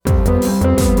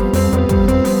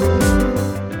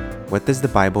What does the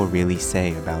Bible really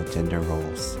say about gender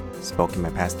roles? Spoken by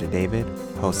Pastor David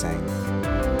Hosang.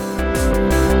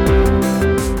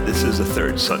 This is the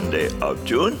third Sunday of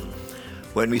June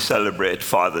when we celebrate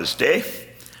Father's Day,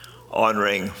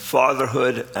 honoring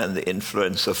fatherhood and the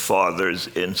influence of fathers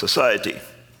in society.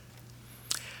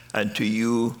 And to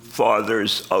you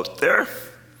fathers out there,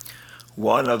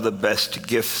 one of the best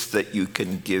gifts that you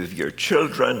can give your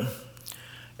children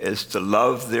is to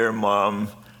love their mom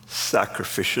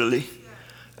sacrificially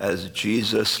as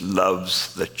Jesus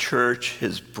loves the church,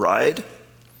 his bride,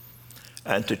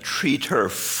 and to treat her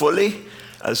fully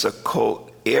as a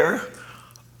co-heir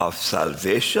of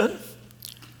salvation,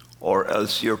 or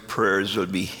else your prayers will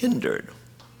be hindered.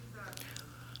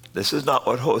 This is not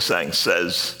what Hosang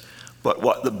says, but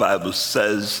what the Bible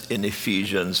says in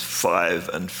Ephesians 5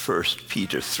 and 1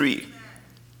 Peter 3.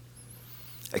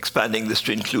 Expanding this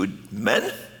to include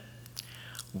men,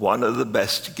 one of the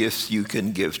best gifts you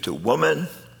can give to women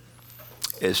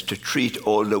is to treat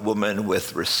older women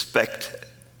with respect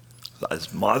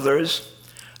as mothers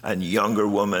and younger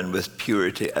women with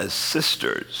purity as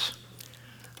sisters.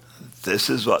 This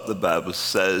is what the Bible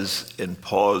says in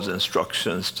Paul's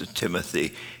instructions to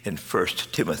Timothy in 1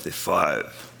 Timothy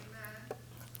 5.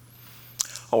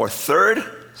 Our third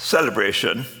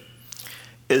celebration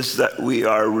is that we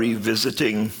are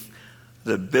revisiting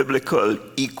the biblical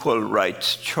equal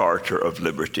rights charter of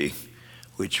liberty,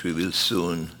 which we will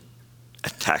soon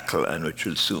tackle and which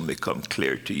will soon become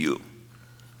clear to you.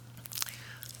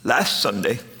 Last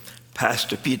Sunday,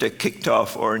 Pastor Peter kicked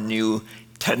off our new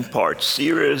 10-part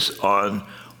series on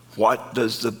what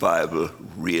does the Bible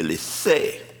really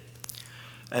say,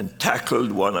 and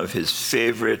tackled one of his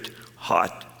favorite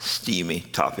hot, steamy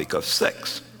topic of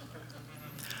sex.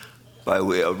 By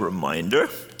way of reminder,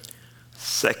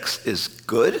 sex is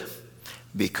good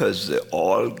because the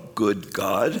all-good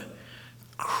God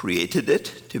created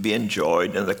it to be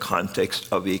enjoyed in the context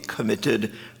of a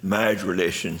committed marriage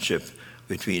relationship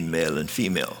between male and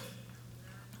female.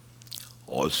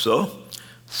 Also,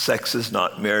 sex is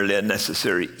not merely a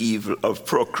necessary evil of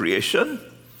procreation,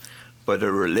 but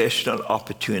a relational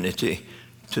opportunity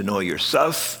to know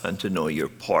yourself and to know your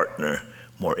partner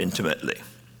more intimately.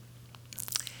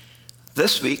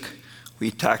 This week,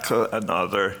 we tackle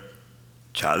another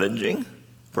challenging,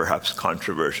 perhaps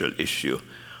controversial issue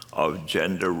of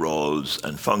gender roles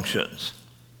and functions.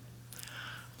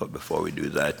 But before we do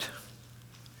that,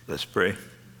 let's pray,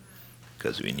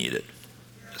 because we need it.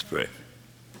 Let's pray.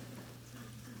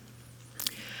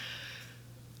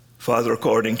 Father,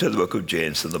 according to the book of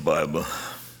James in the Bible,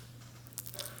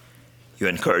 you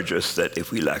encourage us that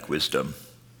if we lack wisdom,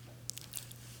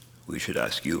 we should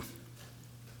ask you,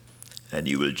 and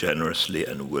you will generously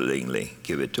and willingly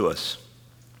give it to us.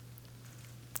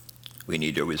 We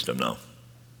need your wisdom now.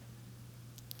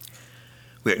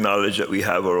 We acknowledge that we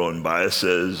have our own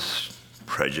biases,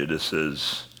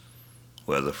 prejudices,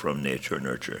 whether from nature or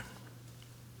nurture.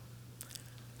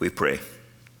 We pray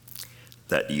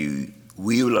that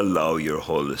we will allow your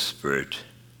Holy Spirit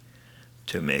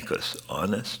to make us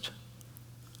honest,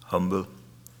 humble,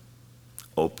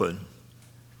 open,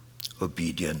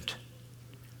 obedient,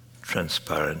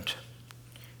 transparent,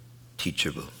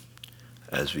 teachable,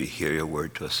 as we hear your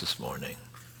word to us this morning.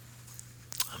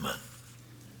 Amen.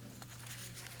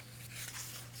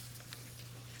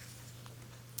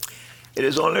 It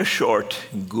is only a short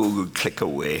Google click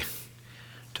away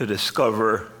to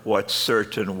discover what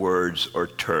certain words or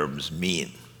terms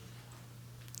mean.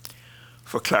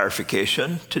 For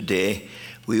clarification, today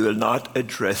we will not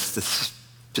address the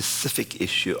specific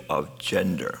issue of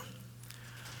gender,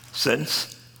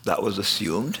 since that was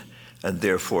assumed and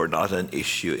therefore not an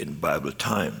issue in Bible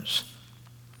times.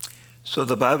 So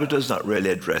the Bible does not really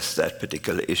address that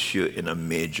particular issue in a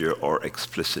major or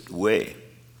explicit way.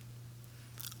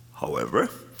 However,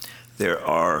 there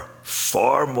are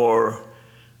far more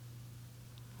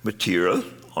material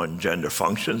on gender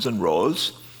functions and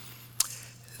roles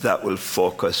that will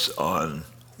focus on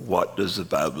what does the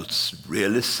Bible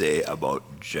really say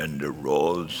about gender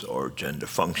roles or gender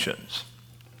functions.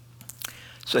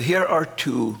 So here are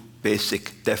two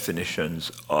basic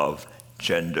definitions of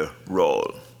gender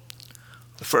role.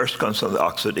 The first comes from the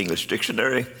Oxford English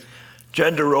Dictionary.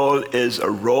 Gender role is a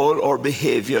role or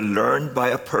behavior learned by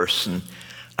a person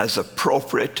as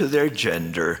appropriate to their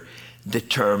gender,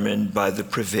 determined by the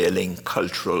prevailing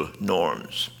cultural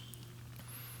norms.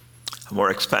 A more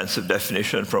expansive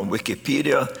definition from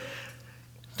Wikipedia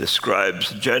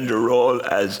describes gender role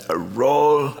as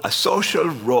a social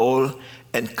role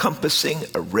encompassing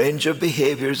a range of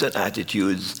behaviors and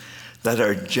attitudes that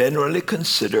are generally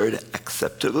considered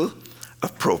acceptable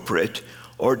appropriate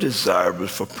or desirable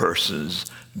for persons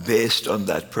based on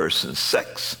that person's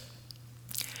sex.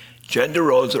 Gender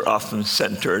roles are often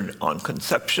centered on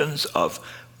conceptions of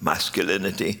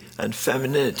masculinity and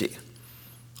femininity,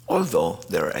 although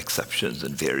there are exceptions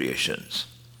and variations.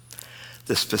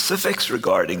 The specifics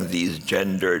regarding these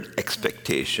gendered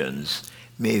expectations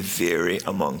may vary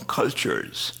among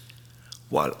cultures,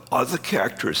 while other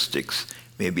characteristics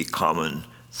may be common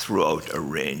throughout a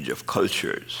range of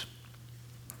cultures.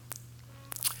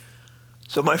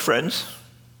 So, my friends,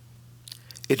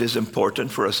 it is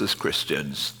important for us as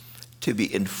Christians to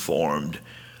be informed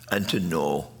and to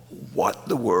know what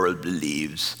the world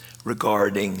believes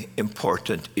regarding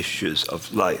important issues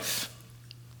of life.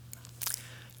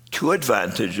 Two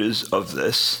advantages of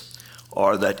this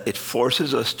are that it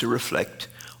forces us to reflect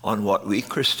on what we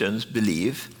Christians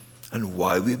believe and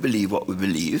why we believe what we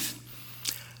believe,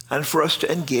 and for us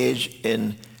to engage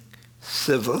in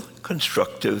civil,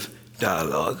 constructive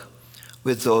dialogue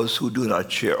with those who do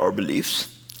not share our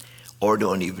beliefs or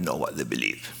don't even know what they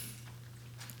believe.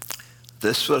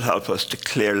 This will help us to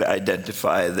clearly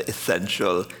identify the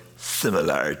essential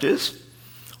similarities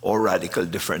or radical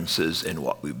differences in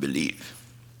what we believe.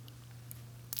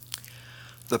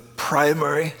 The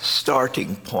primary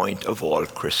starting point of all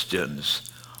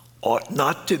Christians ought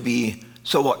not to be,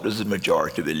 so what does the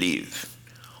majority believe?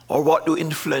 Or what do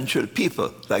influential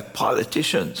people like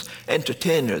politicians,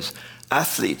 entertainers,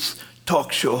 athletes,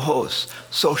 talk show hosts,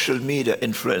 social media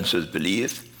influencers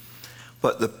believe?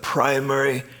 But the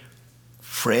primary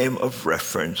frame of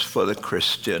reference for the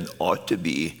Christian ought to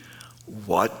be,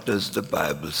 what does the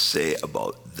Bible say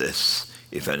about this,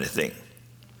 if anything?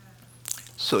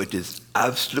 So it is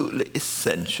absolutely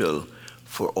essential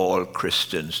for all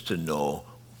Christians to know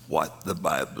what the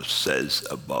Bible says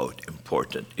about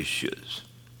important issues.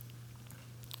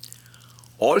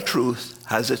 All truth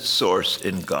has its source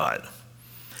in God,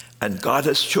 and God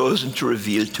has chosen to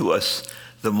reveal to us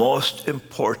the most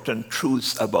important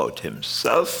truths about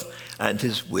himself and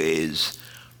his ways,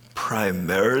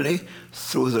 primarily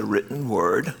through the written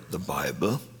word, the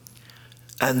Bible,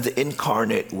 and the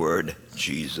incarnate word,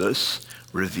 Jesus,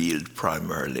 revealed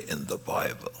primarily in the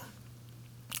Bible.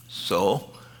 So,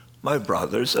 my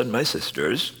brothers and my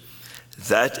sisters,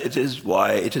 that it is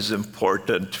why it is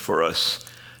important for us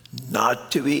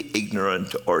not to be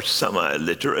ignorant or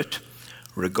semi-illiterate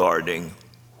regarding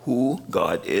who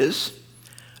God is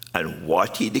and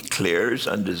what he declares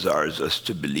and desires us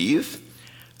to believe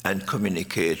and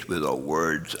communicate with our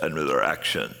words and with our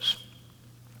actions.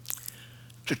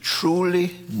 To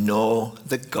truly know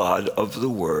the God of the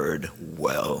Word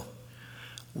well,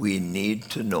 we need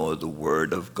to know the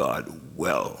Word of God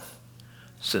well,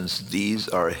 since these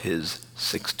are his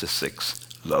 66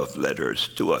 love letters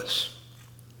to us.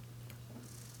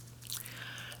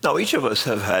 Now, each of us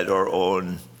have had our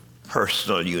own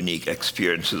personal, unique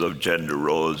experiences of gender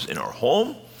roles in our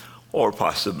home or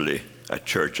possibly at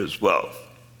church as well.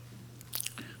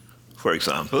 For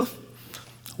example,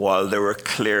 while there were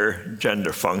clear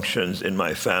gender functions in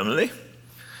my family,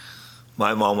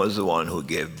 my mom was the one who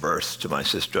gave birth to my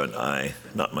sister and I,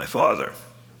 not my father.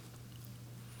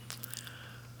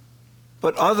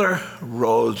 But other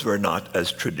roles were not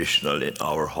as traditional in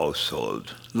our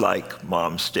household, like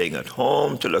mom staying at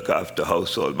home to look after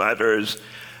household matters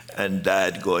and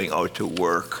dad going out to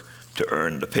work to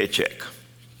earn the paycheck.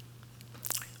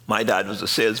 My dad was a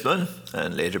salesman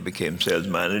and later became sales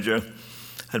manager,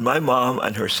 and my mom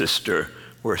and her sister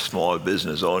were small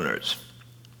business owners.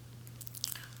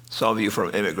 Some of you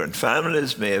from immigrant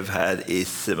families may have had a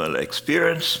similar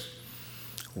experience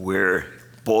where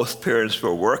both parents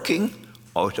were working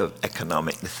out of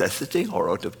economic necessity or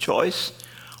out of choice,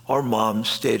 or mom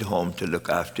stayed home to look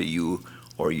after you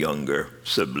or younger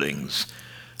siblings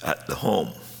at the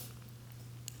home.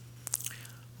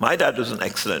 My dad was an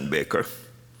excellent baker,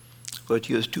 but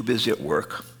he was too busy at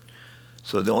work.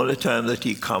 So the only time that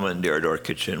he commandeered our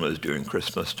kitchen was during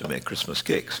Christmas to make Christmas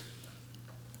cakes.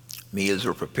 Meals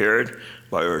were prepared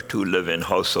by our two live-in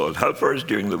household helpers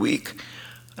during the week,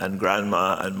 and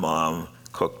Grandma and Mom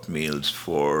cooked meals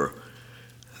for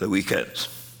the weekends.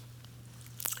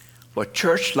 But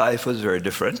church life was very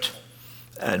different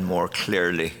and more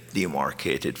clearly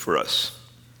demarcated for us.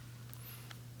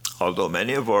 Although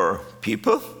many of our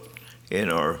people in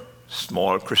our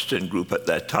small Christian group at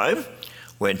that time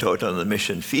went out on the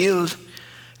mission field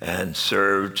and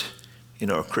served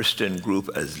in our Christian group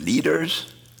as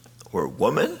leaders or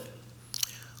women,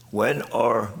 when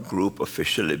our group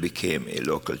officially became a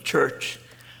local church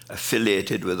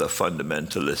affiliated with a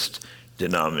fundamentalist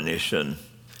denomination,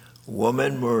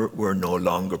 women were no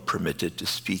longer permitted to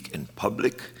speak in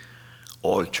public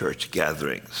all church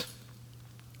gatherings.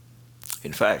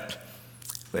 In fact,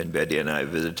 when Betty and I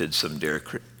visited some dear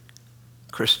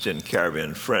Christian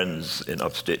Caribbean friends in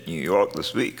upstate New York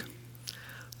this week,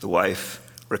 the wife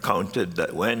recounted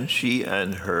that when she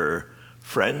and her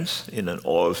friends in an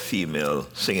all-female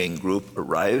singing group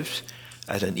arrived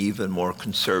at an even more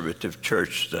conservative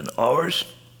church than ours,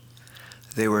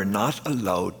 they were not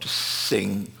allowed to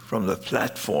sing from the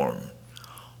platform,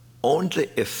 only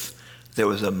if there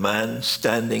was a man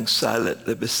standing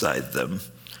silently beside them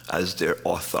as their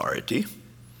authority,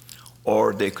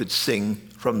 or they could sing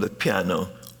from the piano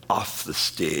off the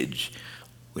stage,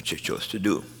 which they chose to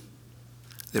do.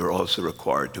 They were also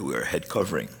required to wear head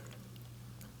covering.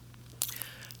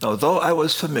 Now, though I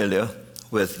was familiar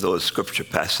with those scripture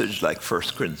passages like 1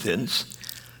 Corinthians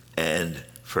and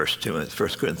 1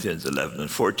 Corinthians 11 and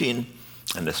 14,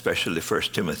 and especially 1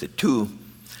 Timothy 2,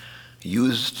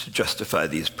 used to justify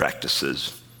these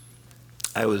practices,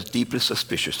 I was deeply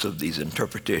suspicious of these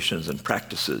interpretations and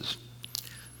practices,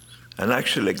 and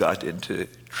actually got into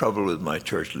trouble with my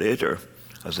church later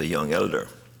as a young elder.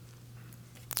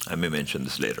 I may mention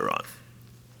this later on.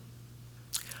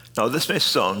 Now, this may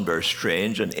sound very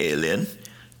strange and alien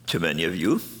to many of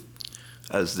you,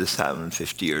 as this happened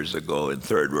 50 years ago in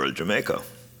third world Jamaica.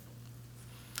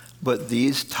 But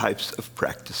these types of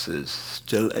practices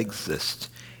still exist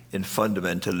in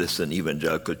fundamentalist and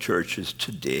evangelical churches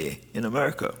today in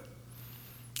America.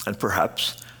 And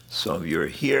perhaps some of you are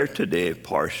here today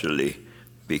partially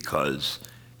because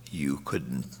you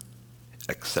couldn't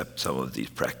accept some of these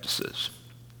practices.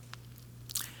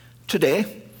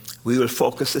 Today, we will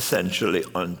focus essentially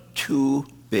on two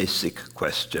basic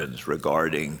questions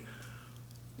regarding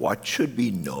what should we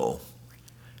know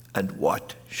and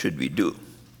what should we do.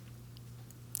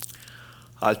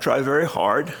 I'll try very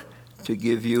hard to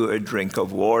give you a drink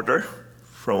of water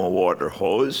from a water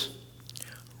hose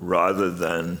rather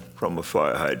than from a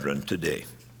fire hydrant today.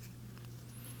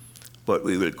 But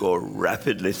we will go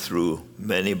rapidly through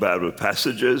many Bible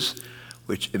passages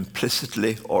which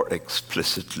implicitly or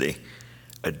explicitly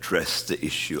address the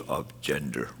issue of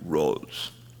gender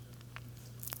roles.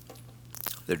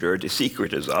 The dirty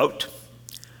secret is out.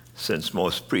 Since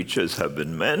most preachers have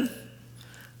been men,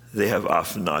 they have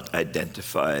often not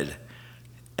identified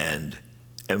and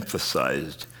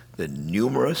emphasized the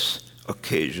numerous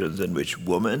occasions in which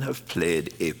women have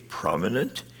played a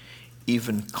prominent,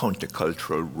 even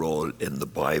countercultural role in the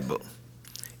Bible,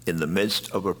 in the midst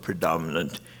of a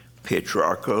predominant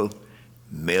patriarchal,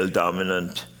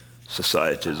 male-dominant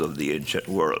societies of the ancient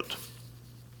world.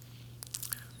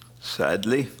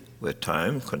 Sadly, with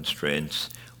time constraints,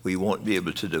 we won't be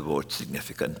able to devote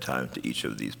significant time to each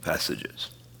of these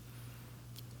passages.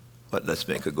 But let's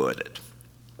make a go at it.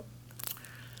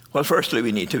 Well, firstly,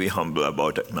 we need to be humble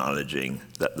about acknowledging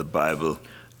that the Bible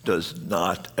does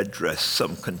not address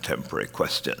some contemporary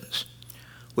questions,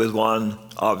 with one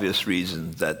obvious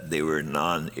reason that they were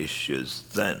non-issues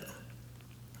then.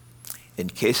 In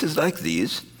cases like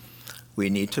these, we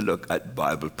need to look at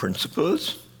Bible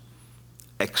principles,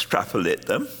 extrapolate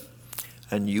them,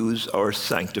 and use our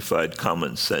sanctified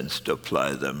common sense to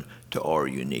apply them to our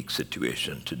unique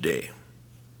situation today.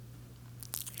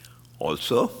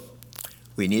 Also,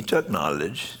 we need to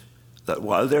acknowledge that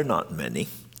while there are not many,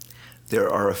 there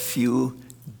are a few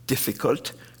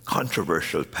difficult,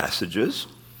 controversial passages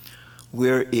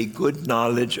where a good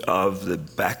knowledge of the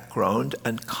background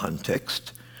and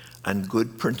context and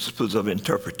good principles of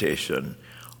interpretation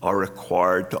are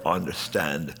required to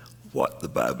understand what the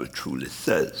Bible truly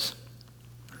says.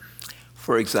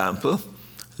 For example,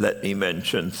 let me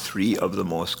mention three of the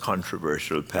most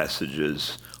controversial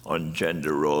passages on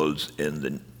gender roles in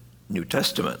the New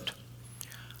Testament.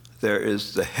 There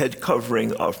is the head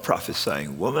covering of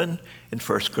prophesying women in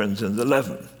 1 Corinthians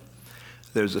 11.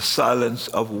 There's a silence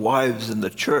of wives in the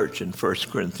church in 1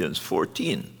 Corinthians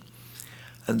 14.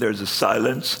 And there's a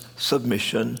silence,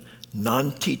 submission,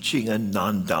 non-teaching, and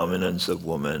non-dominance of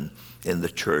women in the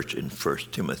church in 1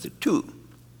 Timothy 2.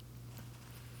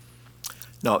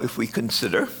 Now, if we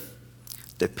consider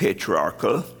the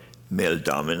patriarchal,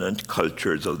 male-dominant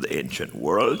cultures of the ancient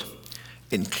world,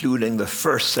 including the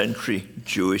first century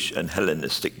Jewish and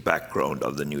Hellenistic background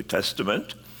of the New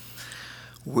Testament,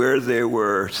 where there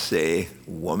were, say,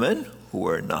 women who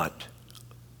were not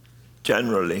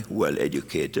generally well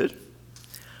educated,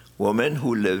 women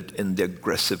who lived in the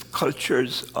aggressive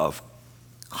cultures of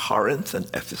Corinth and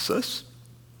Ephesus,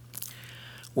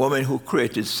 women who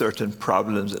created certain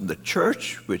problems in the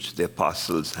church which the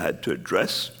apostles had to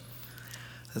address.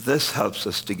 This helps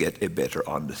us to get a better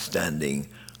understanding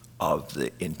of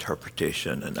the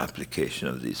interpretation and application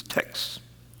of these texts.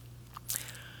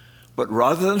 But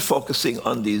rather than focusing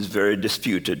on these very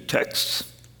disputed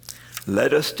texts,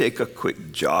 let us take a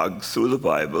quick jog through the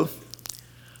Bible,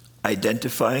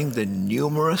 identifying the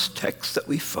numerous texts that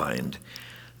we find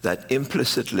that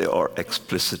implicitly or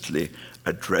explicitly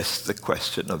address the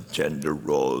question of gender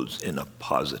roles in a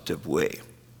positive way.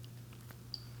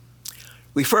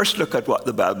 We first look at what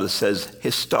the Bible says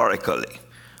historically,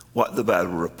 what the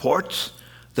Bible reports,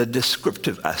 the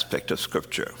descriptive aspect of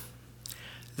Scripture.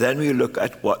 Then we look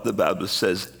at what the Bible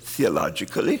says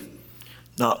theologically,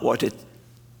 not what it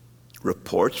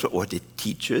reports, but what it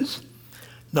teaches,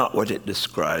 not what it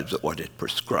describes, but what it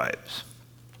prescribes.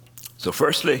 So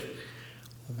firstly,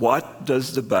 what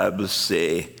does the Bible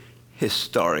say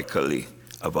historically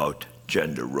about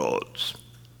gender roles?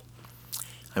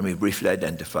 And we briefly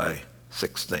identify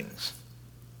 6 things.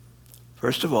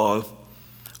 First of all,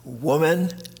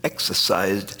 women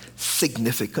exercised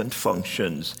significant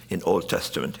functions in Old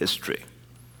Testament history.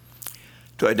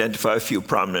 To identify a few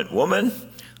prominent women,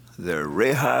 they're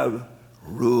Rahab,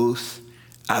 Ruth,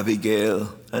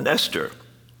 Abigail, and Esther.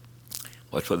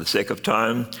 But for the sake of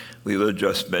time, we will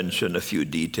just mention a few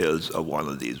details of one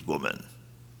of these women.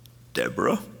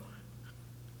 Deborah,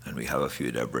 and we have a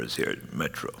few Deborahs here at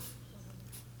Metro.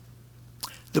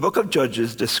 The book of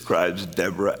Judges describes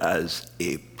Deborah as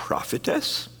a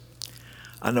prophetess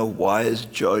and a wise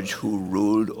judge who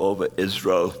ruled over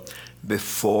Israel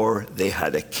before they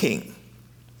had a king.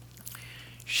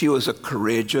 She was a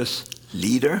courageous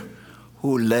leader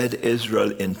who led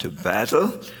Israel into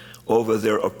battle over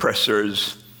their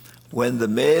oppressors when the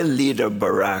male leader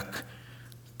Barak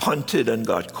punted and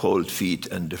got cold feet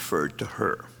and deferred to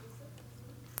her.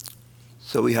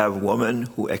 So we have women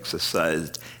who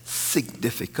exercised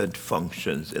significant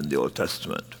functions in the Old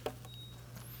Testament.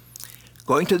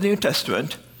 Going to the New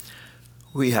Testament,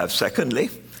 we have, secondly,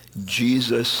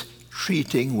 Jesus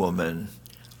treating women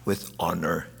with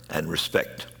honor and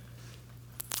respect.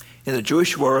 In the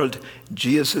Jewish world,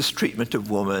 Jesus' treatment of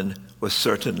women was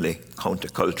certainly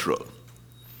countercultural.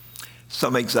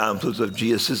 Some examples of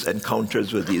Jesus'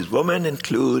 encounters with these women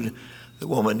include the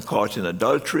woman caught in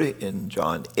adultery in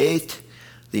John 8,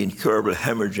 the incurable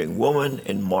hemorrhaging woman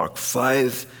in Mark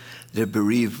 5, the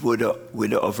bereaved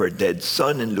widow of her dead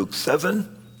son in Luke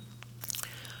 7.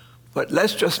 But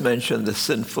let's just mention the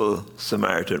sinful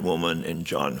Samaritan woman in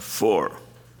John 4.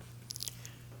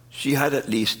 She had at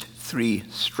least 3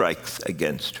 strikes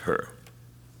against her.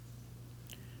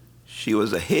 She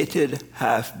was a hated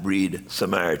half-breed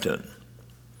Samaritan.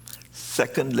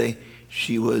 Secondly,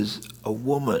 she was a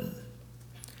woman.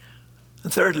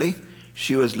 And thirdly,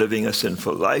 she was living a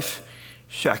sinful life,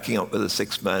 shacking up with a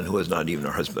 6th man who was not even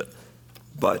her husband.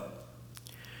 But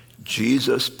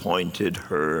Jesus pointed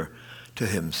her to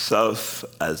himself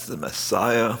as the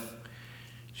Messiah.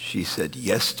 She said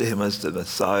yes to him as the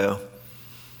Messiah.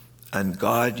 And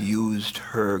God used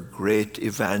her great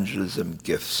evangelism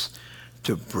gifts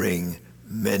to bring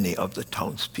many of the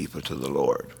townspeople to the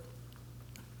Lord.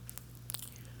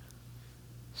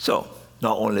 So,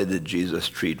 not only did Jesus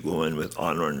treat women with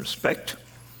honor and respect,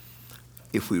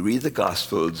 if we read the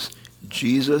Gospels,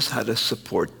 Jesus had a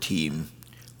support team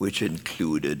which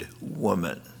included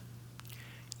women.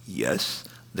 Yes,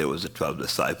 there was the 12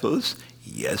 disciples.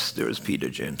 Yes, there was Peter,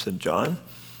 James, and John.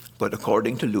 But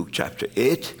according to Luke chapter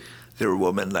 8, there were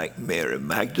women like Mary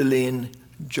Magdalene,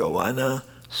 Joanna,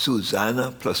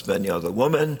 Susanna, plus many other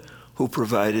women who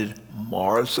provided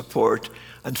moral support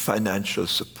and financial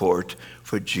support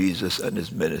for Jesus and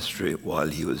his ministry while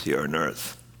he was here on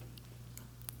earth.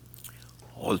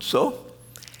 Also,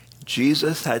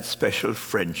 Jesus had special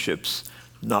friendships,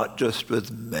 not just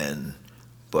with men,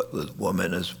 but with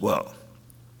women as well.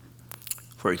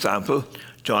 For example,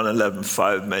 John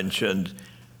 11:5 mentioned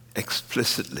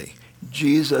explicitly,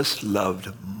 Jesus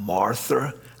loved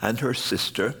Martha and her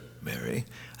sister, Mary,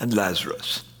 and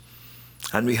Lazarus.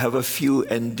 And we have a few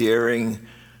endearing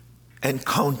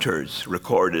encounters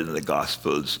recorded in the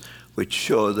Gospels which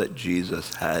show that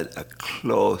Jesus had a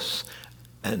close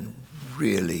and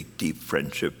really deep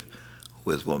friendship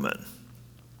with women.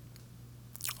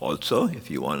 Also,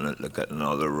 if you want to look at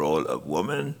another role of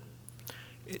woman,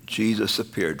 Jesus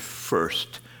appeared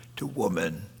first to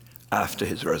women after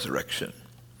his resurrection.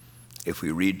 If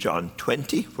we read John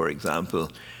 20, for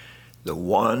example, the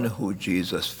one who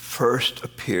Jesus first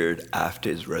appeared after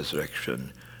his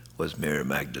resurrection was Mary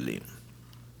Magdalene.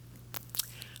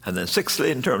 And then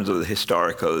sixthly, in terms of the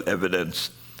historical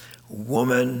evidence,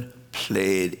 women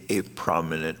played a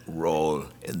prominent role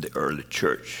in the early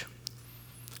church.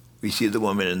 We see the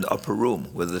woman in the upper room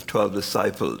with the 12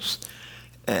 disciples,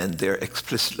 and they're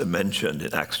explicitly mentioned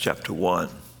in Acts chapter 1.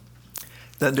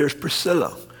 Then there's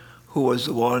Priscilla, who was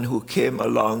the one who came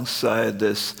alongside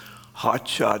this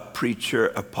hotshot preacher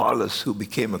Apollos, who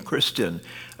became a Christian,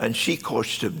 and she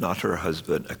coached him, not her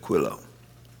husband Aquila.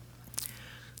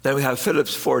 Then we have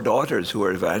Philip's 4 daughters who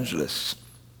were evangelists.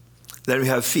 Then we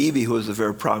have Phoebe, who was a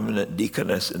very prominent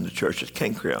deaconess in the church at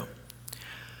Cenchrea.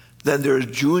 Then there is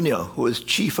Junia, who was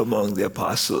chief among the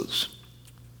apostles.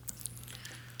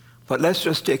 But let's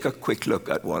just take a quick look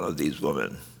at one of these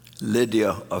women,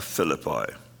 Lydia of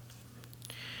Philippi.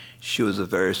 She was a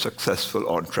very successful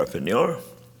entrepreneur,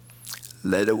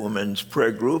 led a women's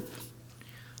prayer group,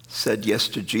 said yes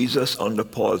to Jesus under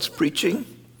Paul's preaching,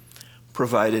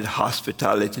 provided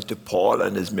hospitality to Paul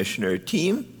and his missionary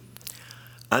team,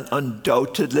 and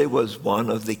undoubtedly was one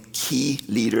of the key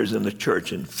leaders in the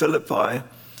church in Philippi,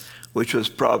 which was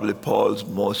probably Paul's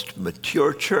most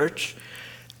mature church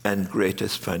and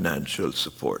greatest financial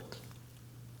support.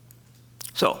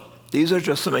 So, these are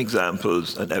just some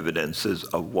examples and evidences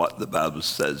of what the Bible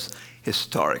says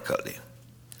historically.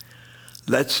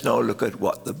 Let's now look at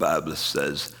what the Bible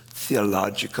says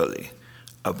theologically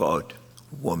about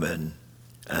women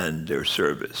and their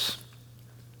service.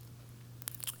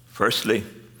 Firstly,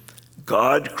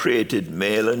 God created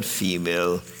male and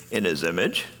female in his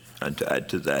image, and to add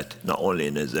to that, not only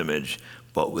in his image,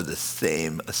 but with the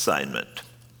same assignment.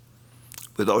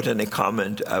 Without any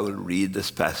comment, I will read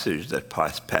this passage that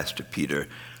Pastor Peter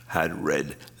had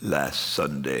read last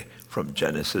Sunday from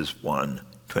Genesis 1,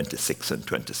 26 and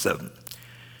 27.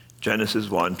 Genesis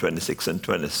 1, 26 and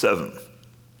 27.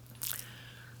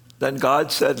 Then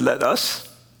God said, let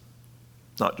us,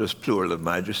 not just plural of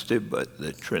majesty, but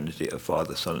the Trinity of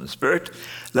Father, Son, and Spirit,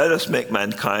 let us make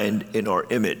mankind in our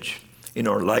image, in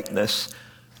our likeness,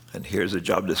 and here's a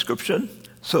job description,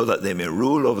 so that they may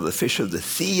rule over the fish of the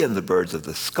sea and the birds of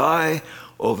the sky,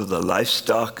 over the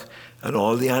livestock and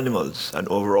all the animals, and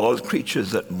over all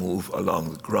creatures that move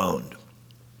along the ground.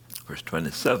 Verse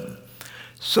 27.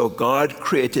 So God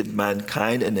created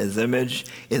mankind in his image.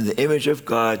 In the image of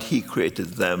God, he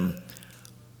created them.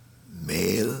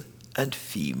 Male and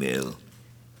female,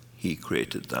 he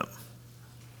created them.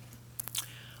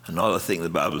 Another thing the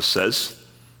Bible says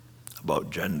about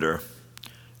gender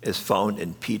is found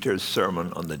in Peter's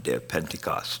sermon on the day of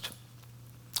Pentecost.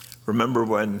 Remember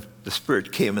when the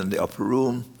Spirit came in the upper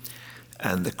room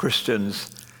and the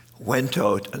Christians went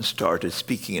out and started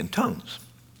speaking in tongues?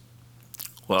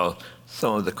 Well,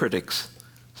 some of the critics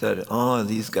said,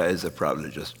 these guys are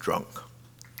probably just drunk.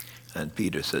 And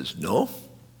Peter says, no,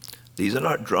 these are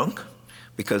not drunk,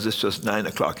 because it's just 9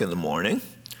 o'clock in the morning.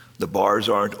 The bars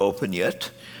aren't open yet.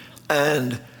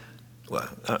 And, well,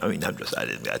 I'm just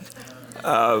adding that.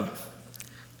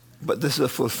 But this is a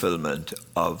fulfillment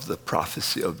of the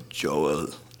prophecy of Joel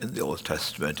in the Old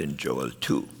Testament in Joel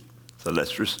 2. So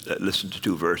let's listen to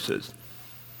 2 verses.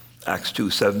 Acts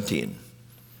 2:17,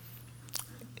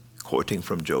 quoting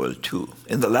from Joel 2.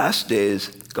 In the last days,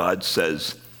 God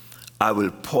says, I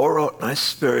will pour out my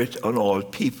Spirit on all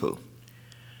people.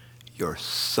 Your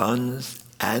sons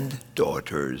and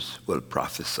daughters will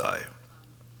prophesy.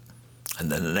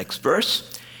 And then the next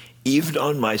verse, even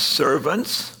on my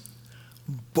servants,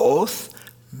 both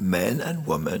men and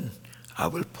women, I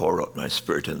will pour out my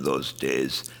Spirit in those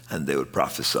days, and they will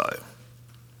prophesy.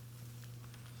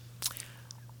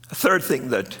 A third thing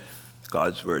that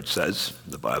God's word says,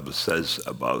 the Bible says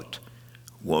about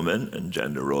woman and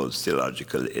gender roles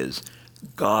theologically is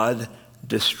God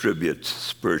distributes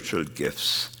spiritual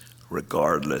gifts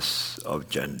regardless of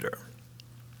gender.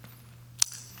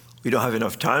 We don't have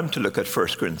enough time to look at 1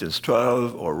 Corinthians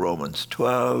 12 or Romans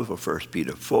 12 or 1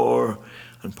 Peter 4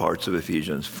 and parts of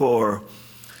Ephesians 4.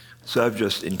 So I've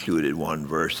just included one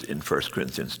verse in 1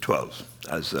 Corinthians 12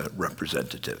 as a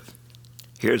representative.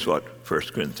 Here's what 1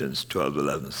 Corinthians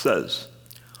 12:11 says.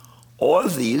 All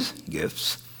these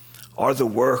gifts are the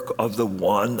work of the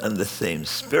one and the same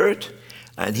Spirit,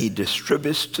 and he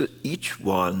distributes to each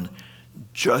one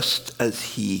just as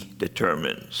he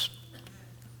determines.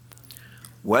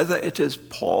 Whether it is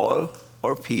Paul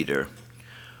or Peter,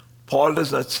 Paul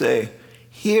does not say,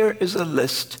 here is a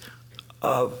list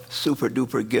of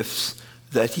super-duper gifts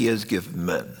that he has given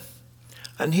men.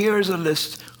 And here is a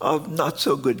list of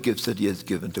not-so-good gifts that he has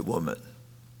given to women.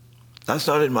 That's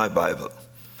not in my Bible.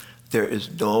 There is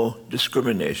no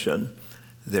discrimination.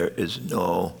 There is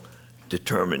no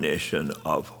determination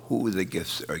of who the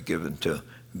gifts are given to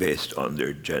based on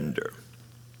their gender.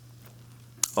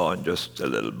 Oh, and just a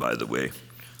little, by the way,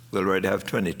 we already have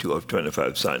 22 of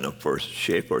 25 sign up for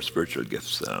Shape or Spiritual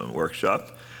Gifts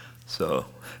workshop. So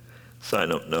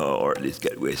sign up now, or at least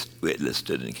get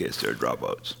waitlisted in case there are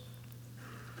dropouts.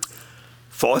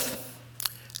 Fourth,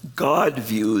 God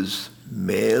views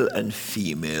male and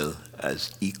female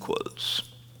as equals.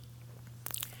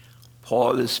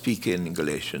 Paul is speaking in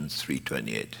Galatians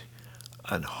 3:28.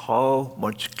 And how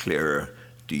much clearer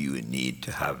do you need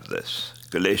to have this?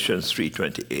 Galatians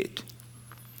 3:28.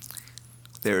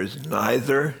 There is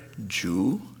neither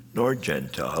Jew nor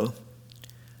Gentile,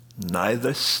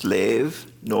 neither slave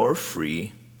nor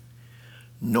free,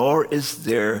 nor is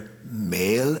there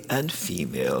male and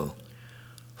female,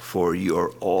 for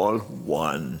you're all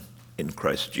one in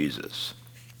Christ Jesus.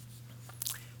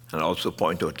 And I also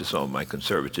point out to some of my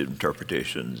conservative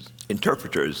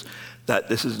interpreters that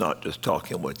this is not just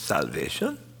talking about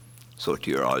salvation,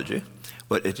 soteriology,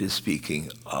 but it is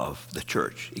speaking of the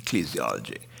church,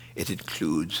 ecclesiology. It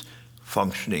includes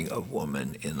functioning of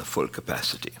woman in the full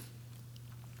capacity.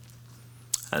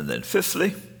 And then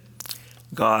fifthly,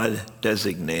 God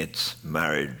designates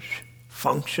marriage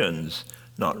functions,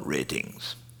 not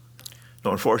ratings.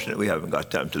 Now, unfortunately, we haven't got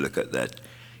time to look at that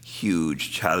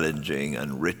huge, challenging,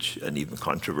 and rich, and even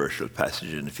controversial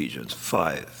passage in Ephesians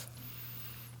 5.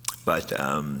 But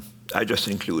I just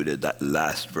included that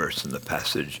last verse in the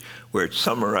passage where it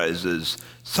summarizes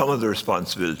some of the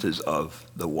responsibilities of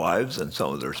the wives and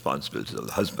some of the responsibilities of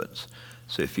the husbands.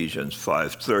 So Ephesians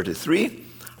 5:33,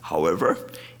 however,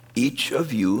 each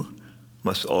of you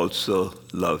must also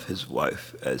love his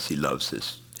wife as he loves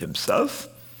himself,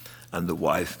 and the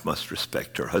wife must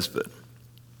respect her husband.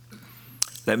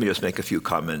 Let me just make a few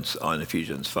comments on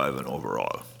Ephesians 5 and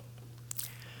overall.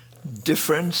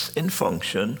 Difference in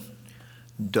function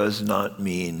does not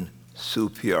mean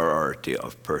superiority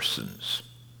of persons.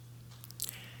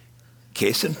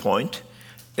 Case in point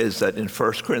is that in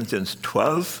 1 Corinthians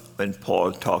 12, when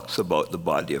Paul talks about the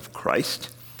body of Christ,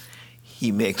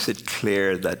 he makes it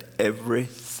clear that every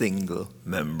single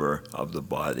member of the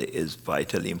body is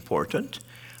vitally important,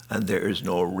 and there is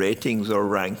no ratings or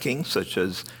rankings such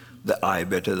as the eye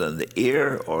better than the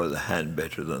ear or the hand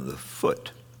better than the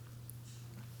foot.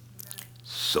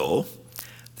 So,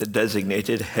 the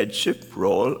designated headship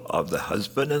role of the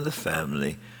husband in the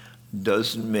family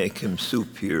doesn't make him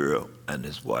superior and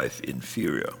his wife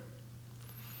inferior.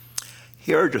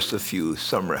 Here are just a few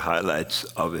summary highlights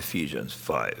of Ephesians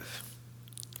 5.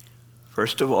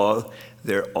 First of all,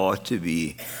 there ought to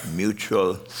be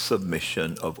mutual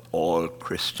submission of all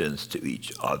Christians to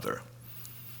each other.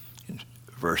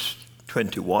 Verse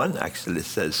 21 actually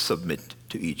says submit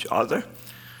to each other.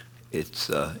 It's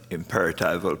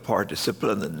imperatival participle,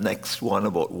 and the next one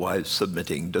about wives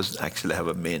submitting doesn't actually have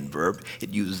a main verb. It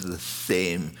uses the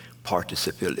same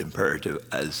participial imperative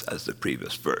as the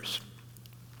previous verse.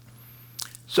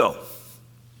 So,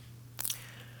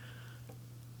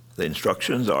 the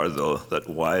instructions are, though, that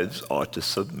wives ought to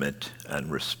submit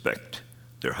and respect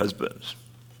their husbands.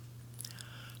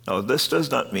 Now, this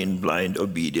does not mean blind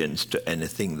obedience to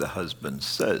anything the husband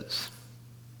says.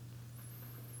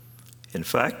 In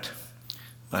fact,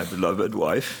 my beloved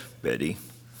wife, Betty,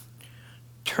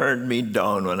 turned me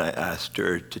down when I asked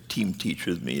her to team teach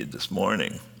with me this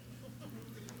morning.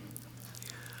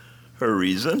 Her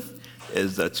reason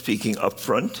is that speaking up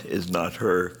front is not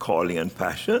her calling and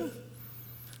passion,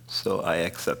 so I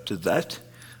accepted that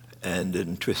and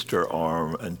didn't twist her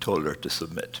arm and told her to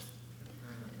submit.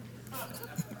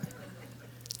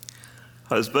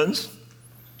 Husbands,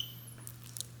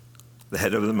 the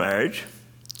head of the marriage,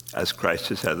 as Christ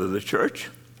is head of the church,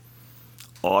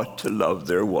 ought to love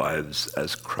their wives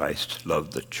as Christ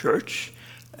loved the church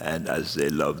and as they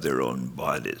love their own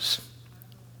bodies.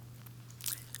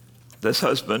 This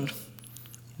husband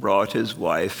brought his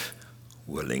wife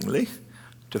willingly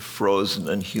to frozen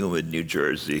and humid New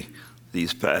Jersey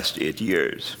these past 8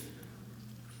 years.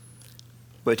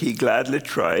 But he gladly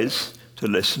tries to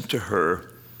listen to her,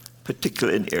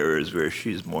 particularly in areas where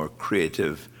she's more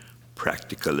creative,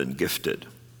 practical, and gifted.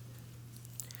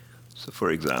 So, for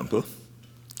example,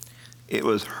 it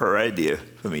was her idea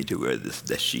for me to wear this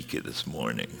dashiki this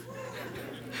morning,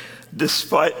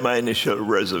 despite my initial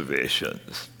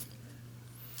reservations.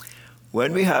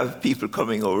 When we have people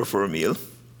coming over for a meal,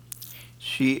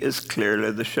 she is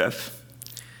clearly the chef,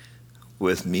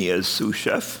 with me as sous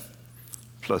chef,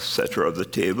 plus setter of the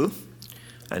table,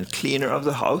 and cleaner of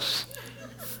the house,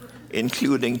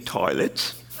 including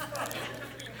toilets,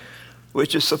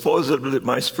 which is supposedly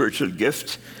my spiritual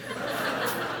gift,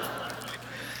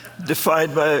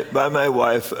 defined by my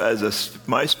wife as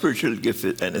my spiritual gift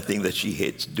is anything that she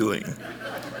hates doing.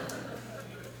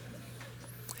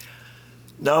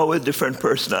 Now, with different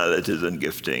personalities and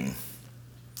gifting,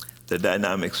 the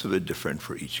dynamics will be different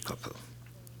for each couple.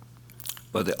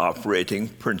 But the operating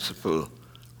principle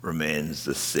remains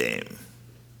the same.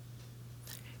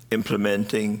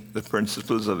 implementing the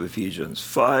principles of Ephesians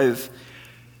 5,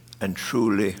 and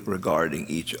truly regarding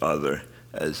each other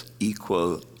as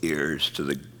equal heirs to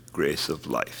the grace of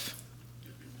life.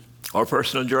 Our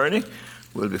personal journey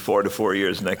will be 4 to 4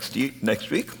 years next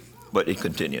week, but it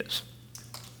continues.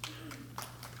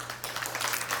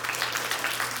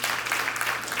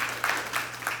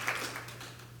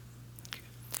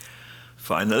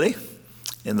 Finally,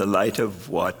 in the light of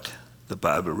what the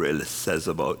Bible really says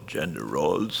about gender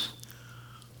roles,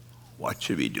 what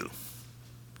should we do?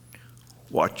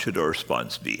 What should our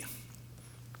response be?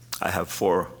 I have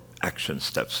 4 action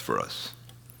steps for us.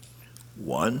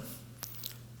 1,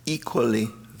 equally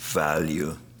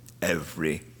value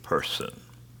every person.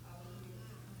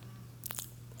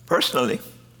 Personally,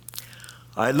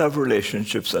 I love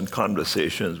relationships and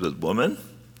conversations with women,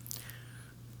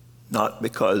 not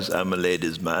because I'm a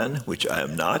ladies' man, which I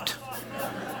am not,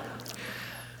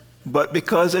 but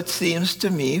because it seems to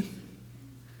me,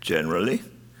 generally,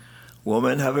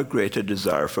 women have a greater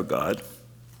desire for God.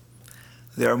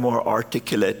 They are more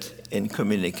articulate in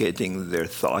communicating their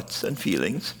thoughts and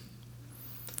feelings,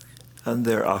 and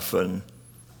they're often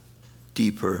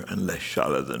deeper and less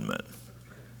shallow than men.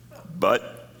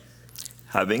 But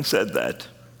having said that,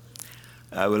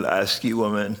 I will ask you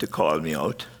women to call me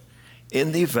out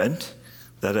in the event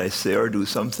that I say or do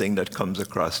something that comes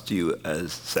across to you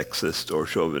as sexist or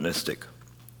chauvinistic.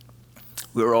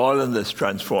 We're all in this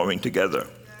transforming together.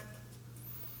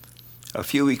 A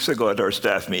few weeks ago at our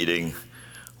staff meeting,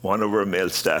 one of our male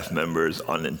staff members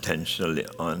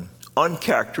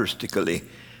uncharacteristically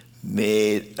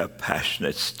made a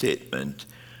passionate statement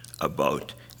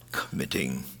about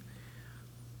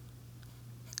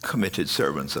committed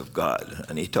servants of God.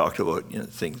 And he talked about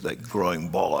things like growing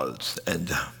balls.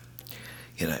 And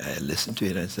I listened to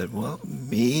it and I said, well,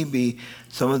 maybe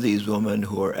some of these women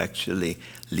who are actually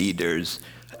leaders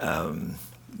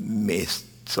may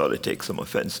sort of take some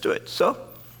offense to it. So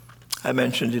I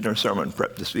mentioned in our sermon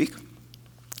prep this week,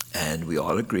 and we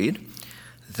all agreed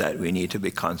that we need to be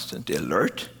constantly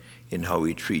alert in how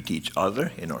we treat each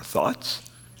other in our thoughts,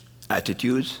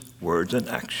 attitudes, words, and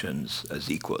actions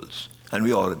as equals. And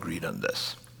we all agreed on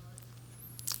this.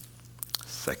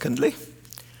 Secondly,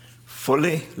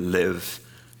 fully live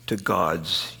to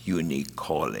God's unique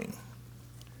calling.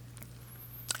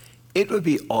 It would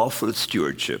be awful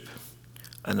stewardship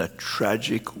and a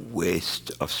tragic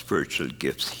waste of spiritual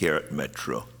gifts here at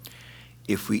Metro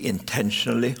if we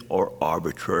intentionally or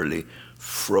arbitrarily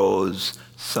froze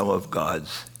some of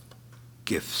God's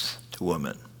gifts to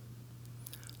women.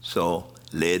 So,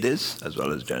 ladies as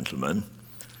well as gentlemen,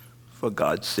 for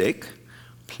God's sake,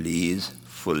 please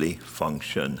fully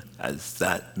function as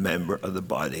that member of the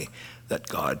body that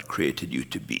God created you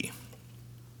to be.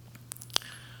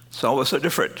 Some of us are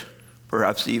different,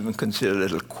 perhaps even considered a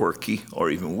little quirky or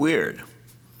even weird.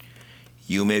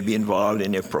 You may be involved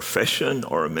in a profession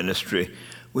or a ministry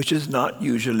which is not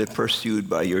usually pursued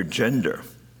by your gender.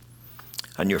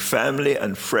 And your family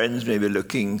and friends may be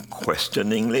looking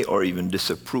questioningly or even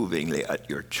disapprovingly at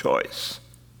your choice.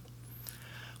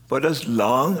 But as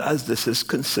long as this is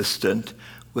consistent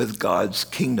with God's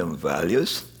kingdom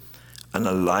values and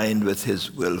aligned with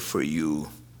his will for you,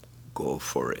 go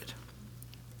for it.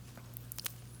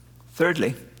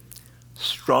 Thirdly,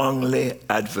 strongly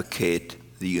advocate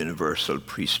the universal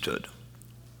priesthood.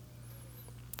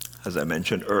 As I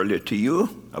mentioned earlier to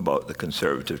you about the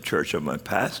conservative church of my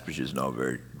past, which is now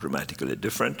very dramatically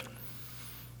different,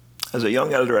 as a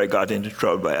young elder, I got into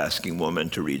trouble by asking women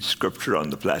to read scripture on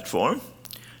the platform,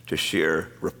 to share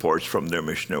reports from their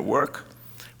missionary work,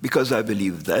 because I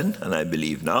believed then, and I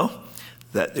believe now,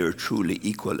 that they were truly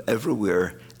equal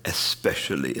everywhere,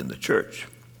 especially in the church.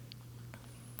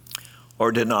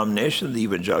 Our denomination, the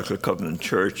Evangelical Covenant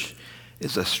Church,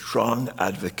 is a strong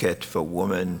advocate for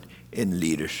women in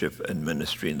leadership and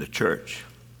ministry in the church.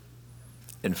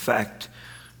 In fact,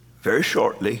 very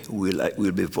shortly,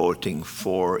 we'll be voting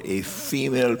for a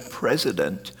female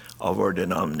president of our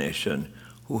denomination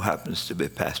who happens to be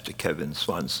Pastor Kevin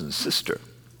Swanson's sister.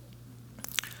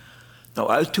 Now,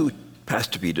 I'll toot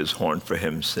Pastor Peter's horn for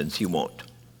him since he won't.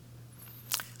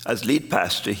 As lead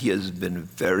pastor, he has been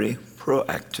very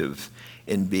proactive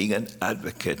in being an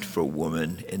advocate for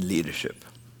women in leadership.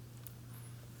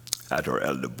 At our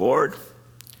elder board,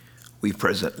 we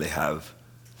presently have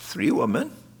 3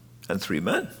 women and 3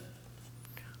 men.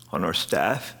 On our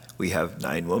staff, we have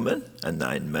 9 women and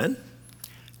 9 men.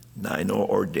 9 are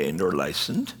ordained or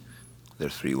licensed. There are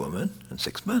 3 women and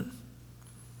 6 men.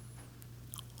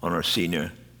 On our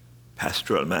senior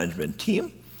pastoral management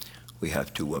team, we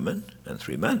have 2 women and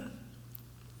 3 men.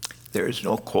 There is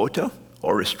no quota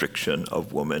or restriction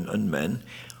of women and men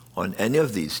on any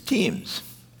of these teams,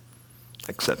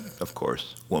 except, of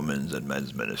course, women's and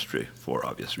men's ministry for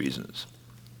obvious reasons.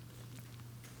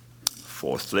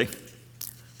 Fourthly,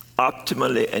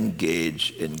 optimally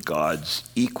engage in God's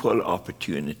equal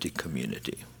opportunity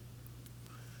community.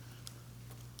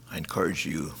 I encourage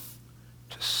you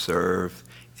to serve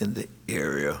in the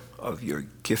area of your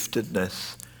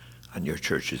giftedness and your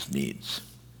church's needs.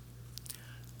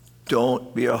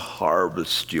 Don't be a horrible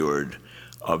steward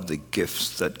of the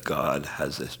gifts that God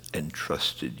has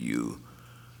entrusted you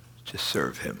to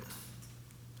serve him.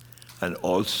 And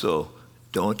also,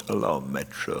 don't allow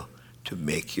Metro to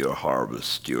make you a horrible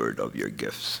steward of your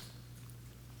gifts.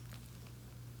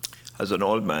 As an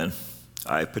old man,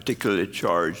 I particularly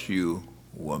charge you,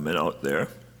 women out there,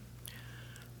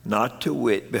 not to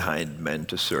wait behind men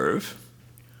to serve,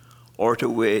 or to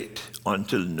wait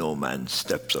until no man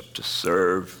steps up to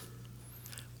serve,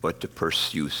 but to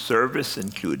pursue service,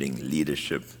 including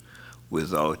leadership,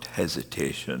 without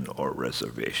hesitation or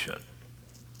reservation.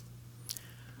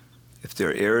 If there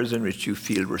are areas in which you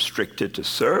feel restricted to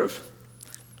serve,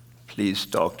 please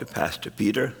talk to Pastor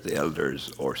Peter, the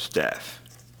elders, or staff.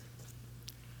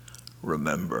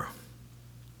 Remember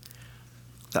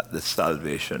that the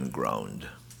salvation ground,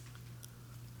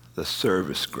 the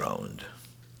service ground,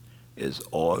 is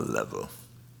all level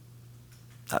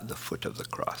at the foot of the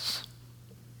cross.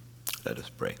 Let us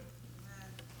pray.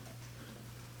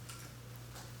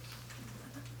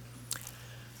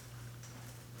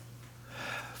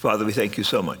 Father, we thank you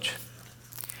so much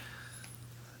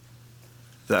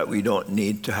that we don't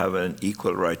need to have an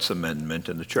equal rights amendment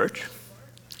in the church,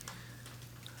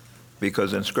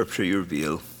 because in Scripture you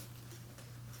reveal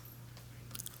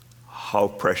how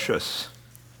precious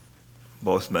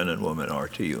both men and women are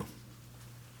to you,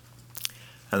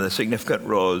 and the significant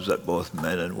roles that both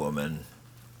men and women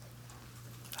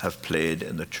have played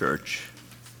in the church,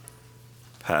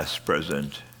 past,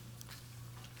 present,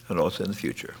 and also in the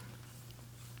future.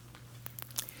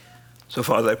 So,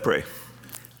 Father, I pray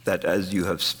that as you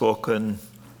have spoken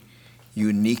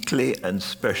uniquely and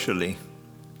specially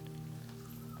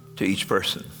to each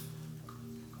person,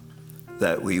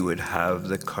 that we would have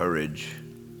the courage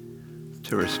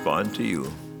to respond to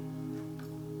you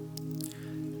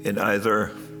in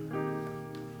either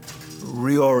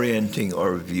reorienting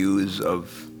our views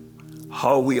of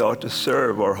how we ought to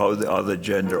serve or how the other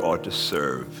gender ought to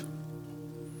serve,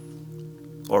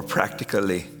 or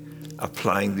practically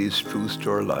applying these truths to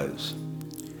our lives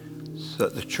so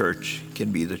that the church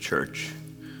can be the church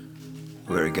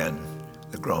where, again,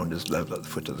 the ground is level at the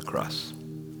foot of the cross.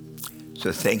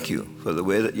 So thank you for the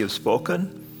way that you've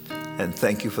spoken, and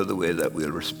thank you for the way that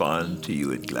we'll respond to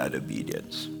you in glad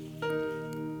obedience.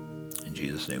 In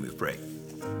Jesus' name we pray.